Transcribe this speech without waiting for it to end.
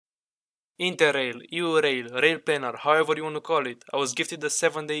Interrail, EU-Rail, Rail Planner, however you want to call it. I was gifted a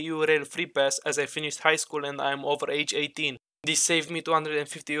 7-day EU-Rail free pass as I finished high school and I am over age 18. This saved me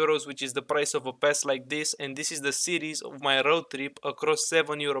 250 euros, which is the price of a pass like this, and this is the series of my road trip across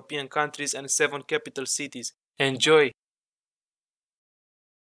 7 European countries and 7 capital cities. Enjoy!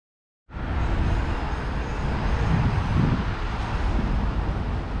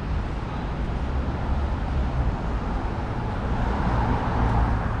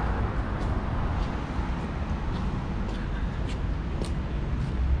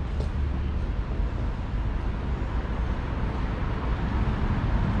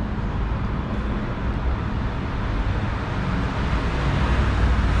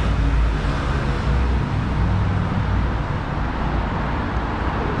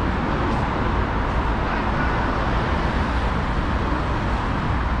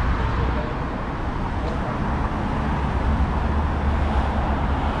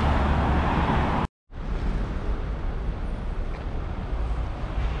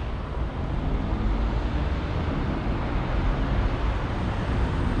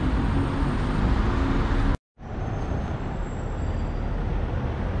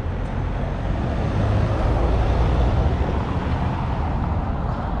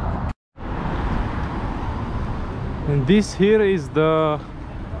 And this here is the,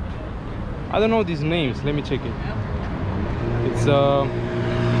 I don't know these names, let me check it. It's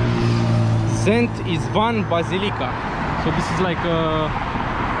Szent István Basilica. So this is like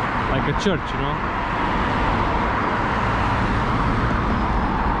a church, you know.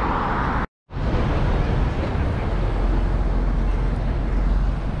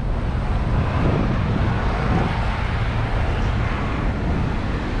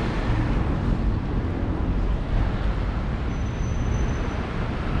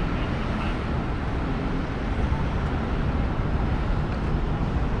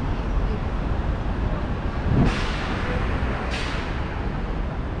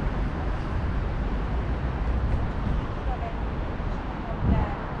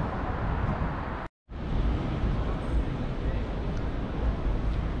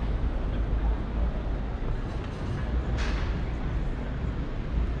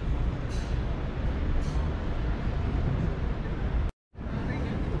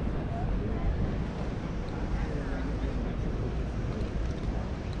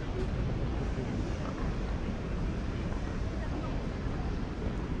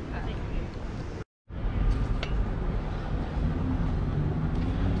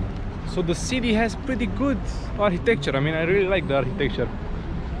 So the city has pretty good architecture. I mean, I really like the architecture.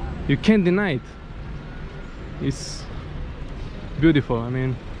 You can't deny it. It's beautiful. I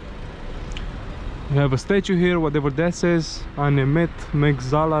mean, you have a statue here, whatever that says,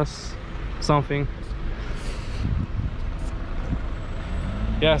 𝘾𝙍𝙔𝙋𝙏 something.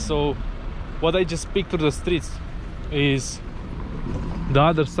 Yeah, so what I just picked through the streets is the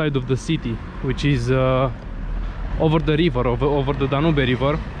other side of the city, which is over the river, over the Danube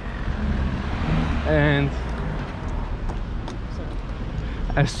river. And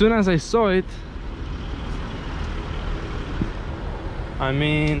as soon as I saw it, I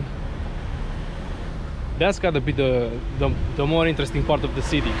mean, that's gotta be the more interesting part of the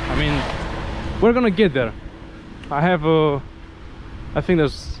city. I mean, we're gonna get there. I think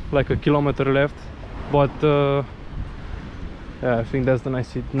there's like a kilometer left, but yeah, I think that's the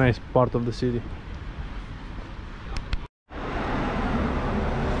nice part of the city.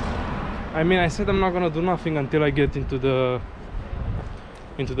 I mean, I said I'm not gonna do nothing until I get into the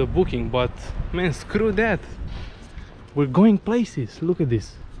booking, but man, screw that. We're going places. Look at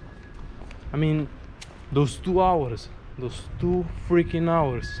this. I mean, those 2 hours, those 2 freaking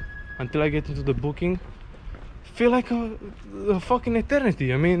hours until I get into the booking feel like a fucking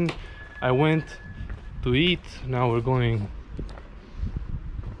eternity. I mean, I went to eat, now we're going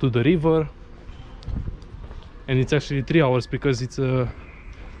to the river, and it's actually 3 hours because it's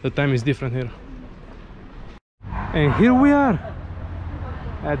the time is different here. And here we are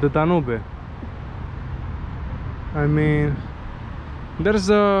at the Danube. I mean, there's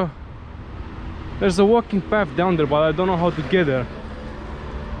a walking path down there, but I don't know how to get there.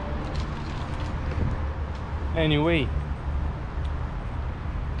 Anyway,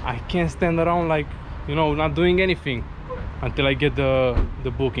 I can't stand around like, you know, not doing anything until I get the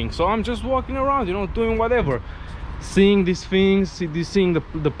booking. So I'm just walking around, you know, doing whatever, seeing these things, seeing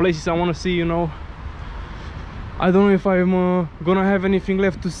the places I want to see, you know. I don't know if I'm gonna have anything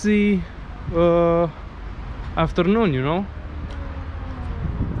left to see afternoon, you know.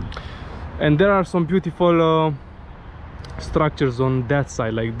 And there are some beautiful structures on that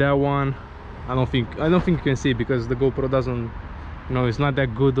side, like that one. I don't think you can see because the GoPro doesn't, you know, it's not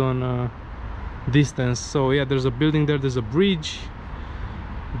that good on distance. So yeah, there's a building there, there's a bridge,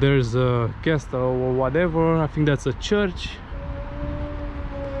 there's a castle or whatever. I think that's a church.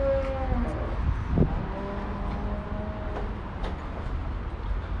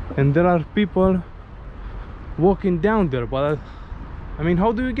 And there are people walking down there, but I mean,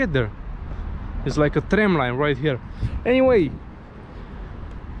 how do you get there? It's like a tram line right here. Anyway,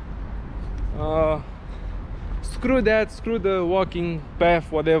 screw that, screw the walking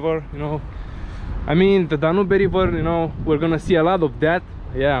path, whatever, you know. I mean, the Danube River, you know, we're gonna see a lot of that.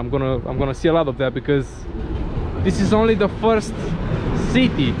 Yeah, I'm gonna see a lot of that, because this is only the first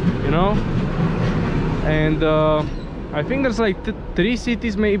city, you know. And I think there's like three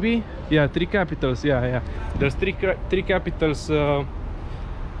cities, maybe. Yeah, three capitals. Yeah. There's three capitals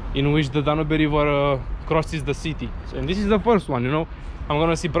in which the Danube River crosses the city. And this is the first one, you know. I'm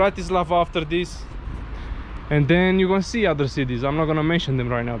gonna see Bratislava after this, and then you're gonna see other cities. I'm not gonna mention them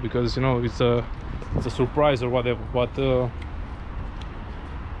right now because, you know, it's a surprise or whatever. But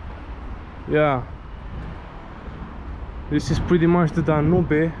yeah, this is pretty much the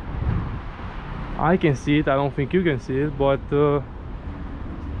Danube. I can see it. I don't think you can see it, but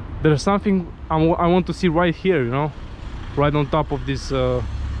there's something I want to see right here, you know, right on top of this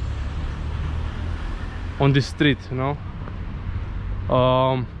on this street, you know.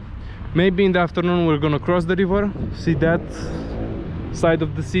 Maybe in the afternoon we're gonna cross the river, see that side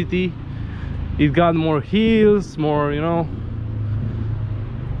of the city. It got more hills, more, you know,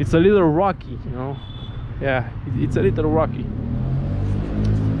 it's a little rocky, you know. Yeah, it's a little rocky.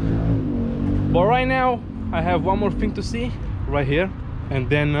 But right now I have one more thing to see right here, and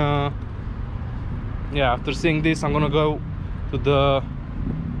then yeah, after seeing this I'm gonna go to the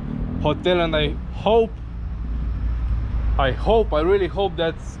hotel, and I really hope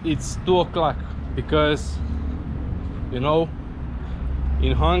that it's 2 o'clock, because, you know,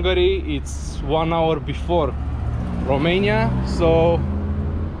 in Hungary it's 1 hour before Romania, so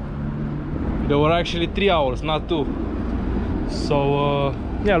there were actually 3 hours, not 2. So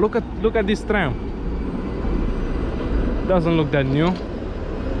yeah, look at this tram. Doesn't look that new.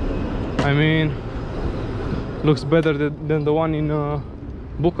 I mean, looks better than the one in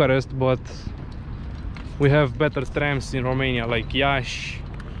Bucharest, but we have better trams in Romania, like Iași,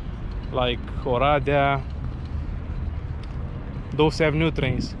 like Oradea. Those have new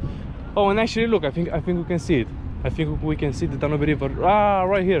trains. Oh, and actually, look, I think we can see it. I think we can see the Danube River. Ah,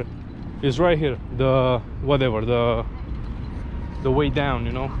 right here. It's right here. The whatever, the way down,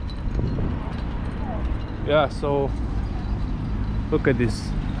 you know. Yeah, so look at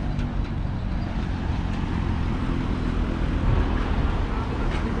this.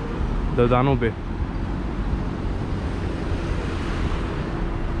 The Danube.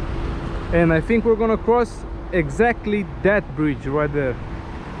 And I think we're gonna cross exactly that bridge right there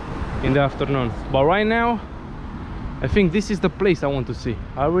in the afternoon. But right now I think this is the place I want to see.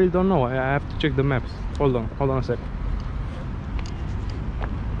 I really don't know. I have to check the maps. Hold on a sec.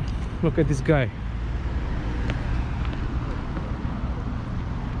 Look at this guy.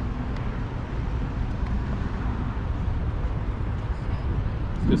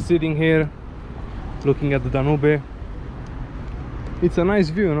 Just sitting here looking at the Danube. It's a nice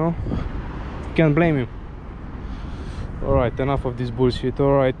view, you know. Can't blame him. Alright, enough of this bullshit.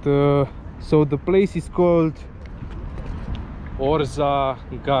 Alright, so the place is called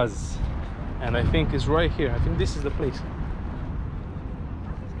𝘾𝙍𝙔𝙋, and I think it's right here. I think this is the place.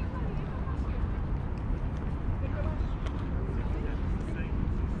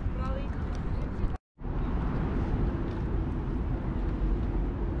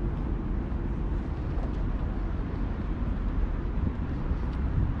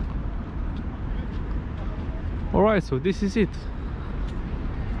 Alright, so this is it.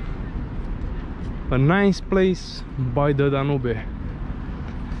 A nice place by the Danube.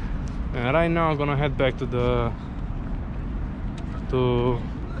 And right now I'm gonna head back to the to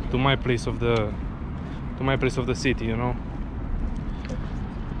my place of the city, you know,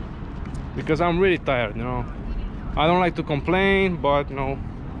 because I'm really tired, you know. I don't like to complain, but you know,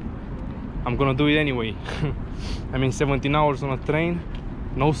 I'm gonna do it anyway. I mean, 17 hours on a train,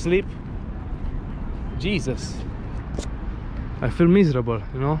 no sleep. Jesus, I feel miserable,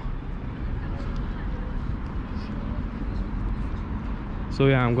 you know. So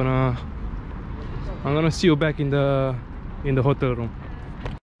yeah, I'm gonna see you back in the hotel room.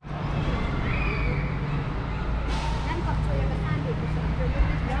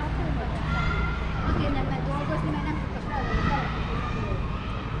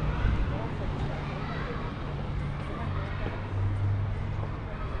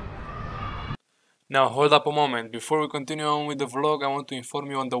 Now hold up a moment, before we continue on with the vlog, I want to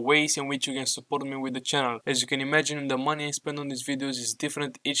inform you on the ways in which you can support me with the channel. As you can imagine, the money I spend on these videos is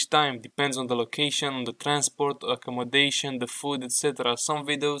different each time, depends on the location, on the transport, accommodation, the food, etc. Some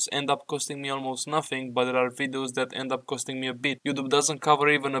videos end up costing me almost nothing, but there are videos that end up costing me a bit. YouTube doesn't cover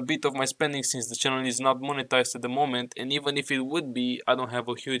even a bit of my spending since the channel is not monetized at the moment, and even if it would be, I don't have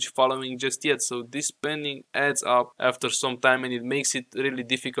a huge following just yet, so this spending adds up after some time and it makes it really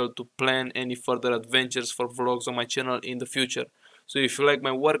difficult to plan any further adventures for vlogs on my channel in the future. So if you like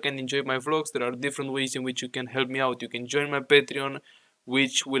my work and enjoy my vlogs, there are different ways in which you can help me out. You can join my Patreon,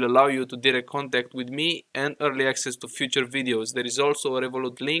 which will allow you to direct contact with me and early access to future videos. There is also a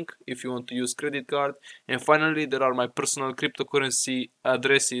Revolut link if you want to use credit card. And finally, there are my personal cryptocurrency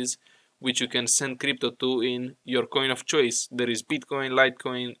addresses which you can send crypto to in your coin of choice. There is Bitcoin,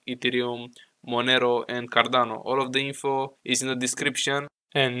 Litecoin, Ethereum, Monero and Cardano. All of the info is in the description.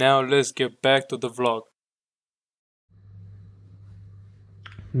 And now let's get back to the vlog.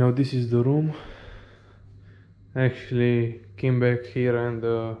 Now this is the room. I actually came back here and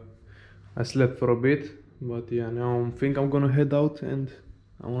I slept for a bit, but yeah, now I think I'm gonna head out and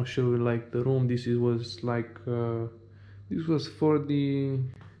I want to show you like the room. This was like this was 40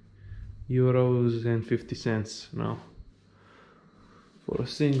 euros and 50 cents now for a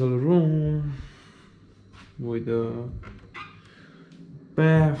single room with a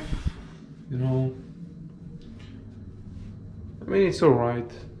bath, you know. I mean, it's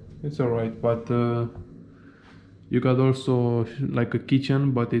alright, but you got also like a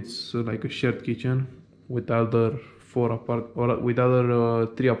kitchen, but it's like a shared kitchen with other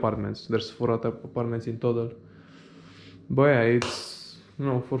three apartments. There's 4 other apartments in total. But yeah, it's, you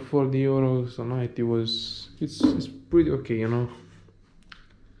know, for 40 euros a night, it's pretty okay, you know.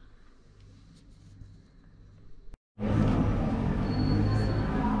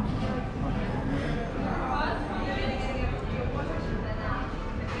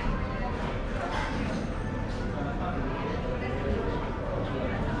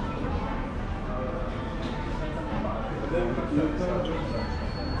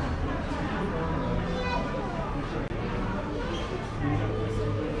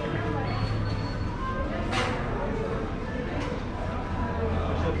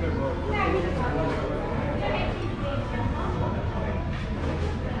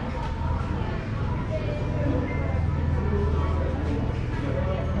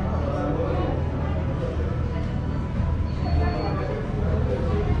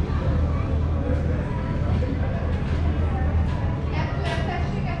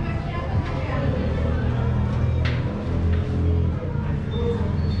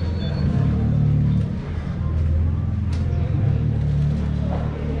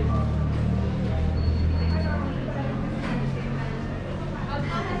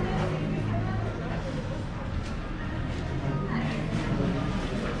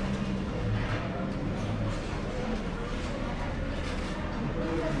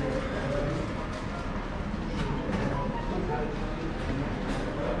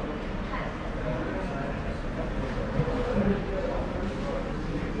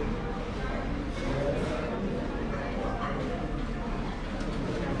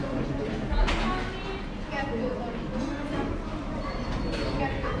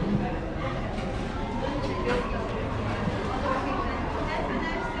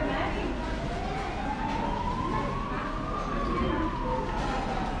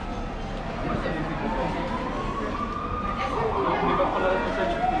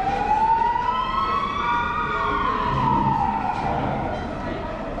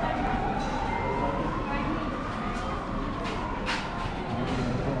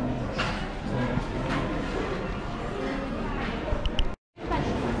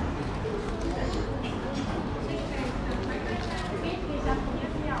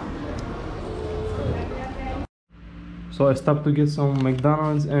 So I stopped to get some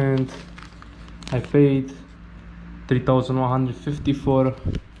McDonald's and I paid 3,150 for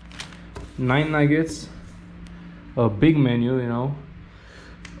 9 nuggets, a big menu, you know,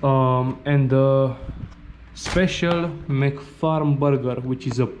 and the special McFarm burger, which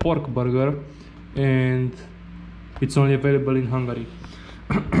is a pork burger, and it's only available in Hungary.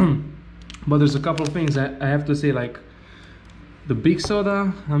 But there's a couple of things I have to say, like the big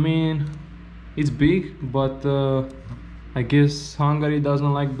soda. I mean, it's big, but I guess Hungary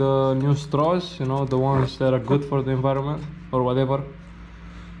doesn't like the new straws, you know, the ones that are good for the environment or whatever.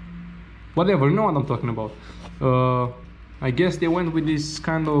 Whatever, you know what I'm talking about. I guess they went with this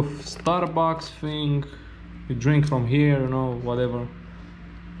kind of Starbucks thing. You drink from here, you know, whatever.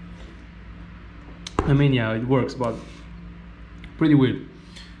 I mean, yeah, it works, but pretty weird.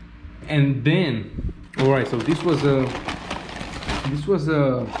 And then, all right, so this was a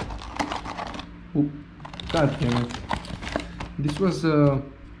god damn it, this was a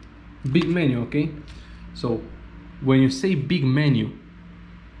big menu. Okay, so when you say big menu,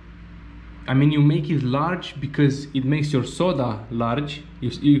 I mean you make it large because it makes your soda large.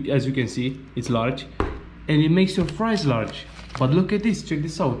 As you can see, it's large, and it makes your fries large. But look at this, check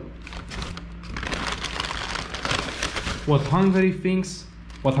this out. What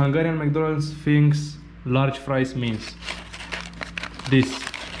Hungarian McDonald's thinks large fries means. This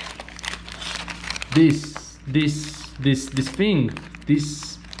thing,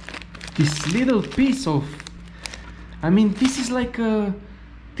 this little piece of, I mean, this is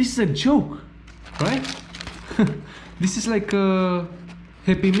a joke, right? This is like a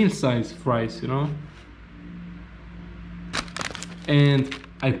Happy Meal size fries, you know. And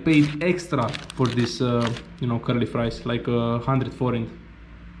I paid extra for this, you know, curly fries, like 100 forint.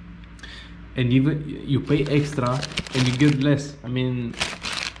 And even you pay extra and you get less. I mean,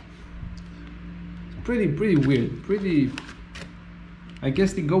 pretty weird. I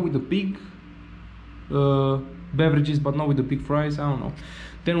guess they go with the big beverages, but not with the big fries. I don't know.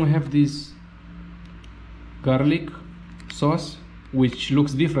 Then we have this garlic sauce, which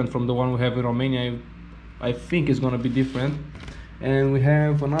looks different from the one we have in Romania. I think it's gonna be different. And we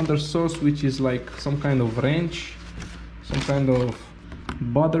have another sauce which is like some kind of ranch, some kind of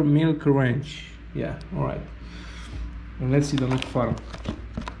buttermilk ranch. Yeah, all right. And let's see the McFarm.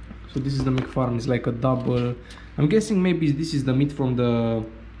 So this is the McFarm. It's like a double. I'm guessing maybe this is the meat from the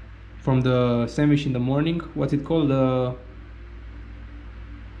sandwich in the morning. What's it called? The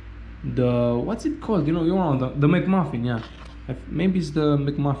what's it called? You know the McMuffin. Yeah, maybe it's the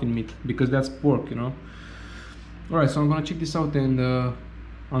McMuffin meat because that's pork. You know. Alright, so I'm gonna check this out and I'm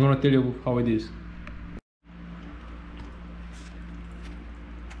gonna tell you how it is.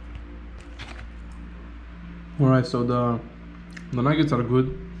 Alright, so the nuggets are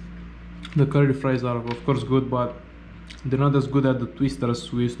good. The curly fries are of course good, but they're not as good as the twisters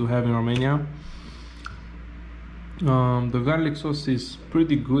we used to have in Romania. The garlic sauce is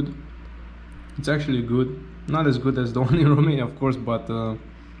pretty good. It's actually good. Not as good as the one in Romania, of course, but I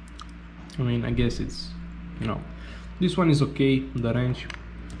mean, I guess it's, you know. This one is okay, the ranch.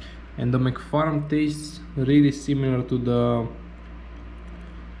 And the McFarm tastes really similar to the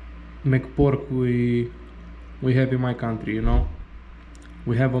McPork we have in my country, you know.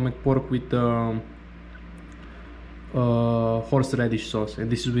 We have a McPork with horseradish sauce,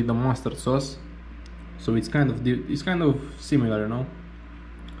 and this is with the mustard sauce. So it's kind of similar, you know.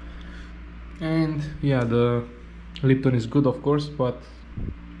 And yeah, the Lipton is good, of course, but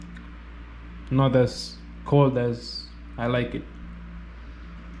not as cold as I like it.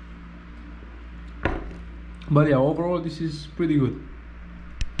 But yeah, overall this is pretty good.